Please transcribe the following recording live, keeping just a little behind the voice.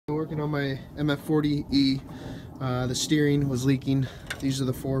working on my MF40E. The steering was leaking. These are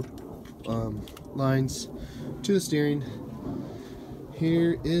the 4 lines to the steering.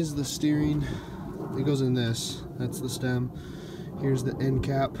 Here is the steering. It goes in this. That's the stem. Here's the end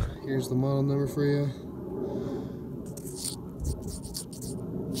cap. Here's the model number for you.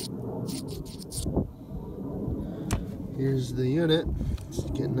 Here's the unit. It's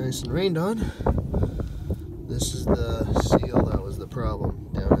getting nice and rained on. This is the seal that was the problem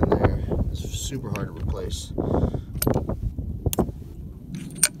down in there. It's super hard to replace.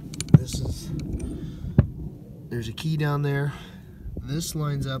 There's a key down there. This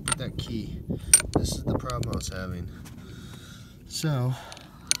lines up with that key. This is the problem I was having. So,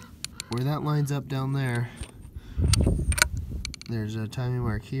 where that lines up down there, there's a timing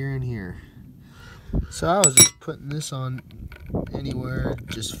mark here and here. So I was just putting this on anywhere it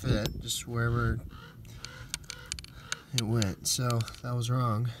just fit, just wherever it went. So that was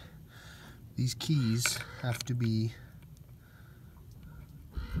wrong. These keys have to be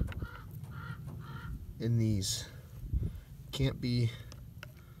in these. Can't be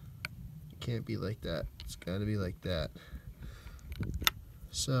like that. It's got to be like that.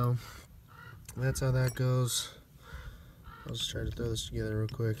 So that's how that goes. I'll just try to throw this together real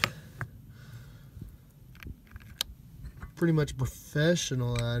quick. Pretty much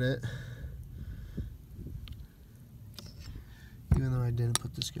professional at it, even though I didn't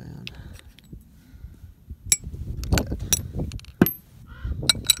put this guy on.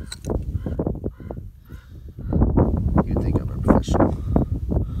 You'd think I'm a professional.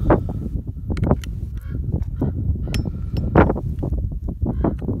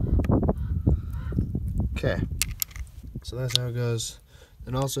 Okay, so that's how it goes.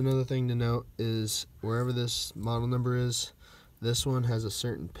 And also another thing to note is wherever this model number is, this one has a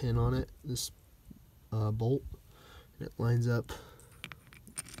certain pin on it, this bolt, and it lines up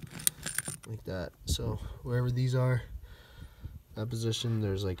like that. So wherever these are, that position,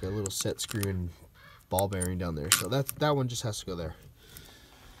 there's like a little set screw and ball bearing down there. So that one just has to go there.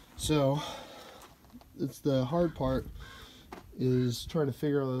 So it's the hard part is trying to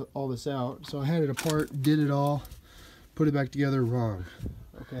figure all this out. So I had it apart, did it all, put it back together wrong.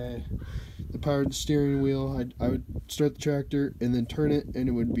 Okay, the powered steering wheel, I would start the tractor and then turn it and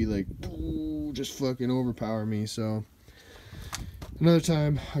it would be like just fucking overpower me. So another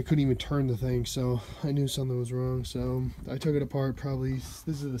time I couldn't even turn the thing, so I knew something was wrong. So I took it apart, probably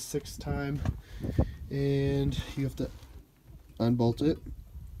this is the 6th time, and you have to unbolt it.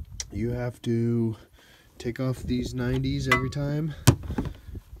 You have to take off these 90s every time.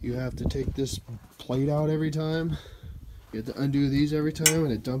 You have to take this plate out every time. You have to undo these every time,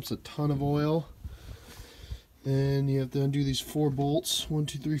 and it dumps a ton of oil. Then you have to undo these 4 bolts, 1,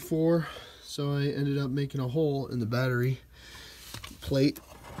 2, 3, 4. So I ended up making a hole in the battery plate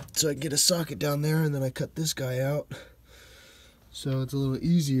so I can get a socket down there, and then I cut this guy out. So it's a little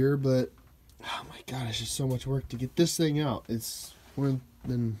easier, but oh my god, it's just so much work to get this thing out. It's more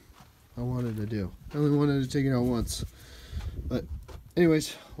than I wanted to do. I only wanted to take it out once. But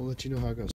anyways, I'll let you know how it goes.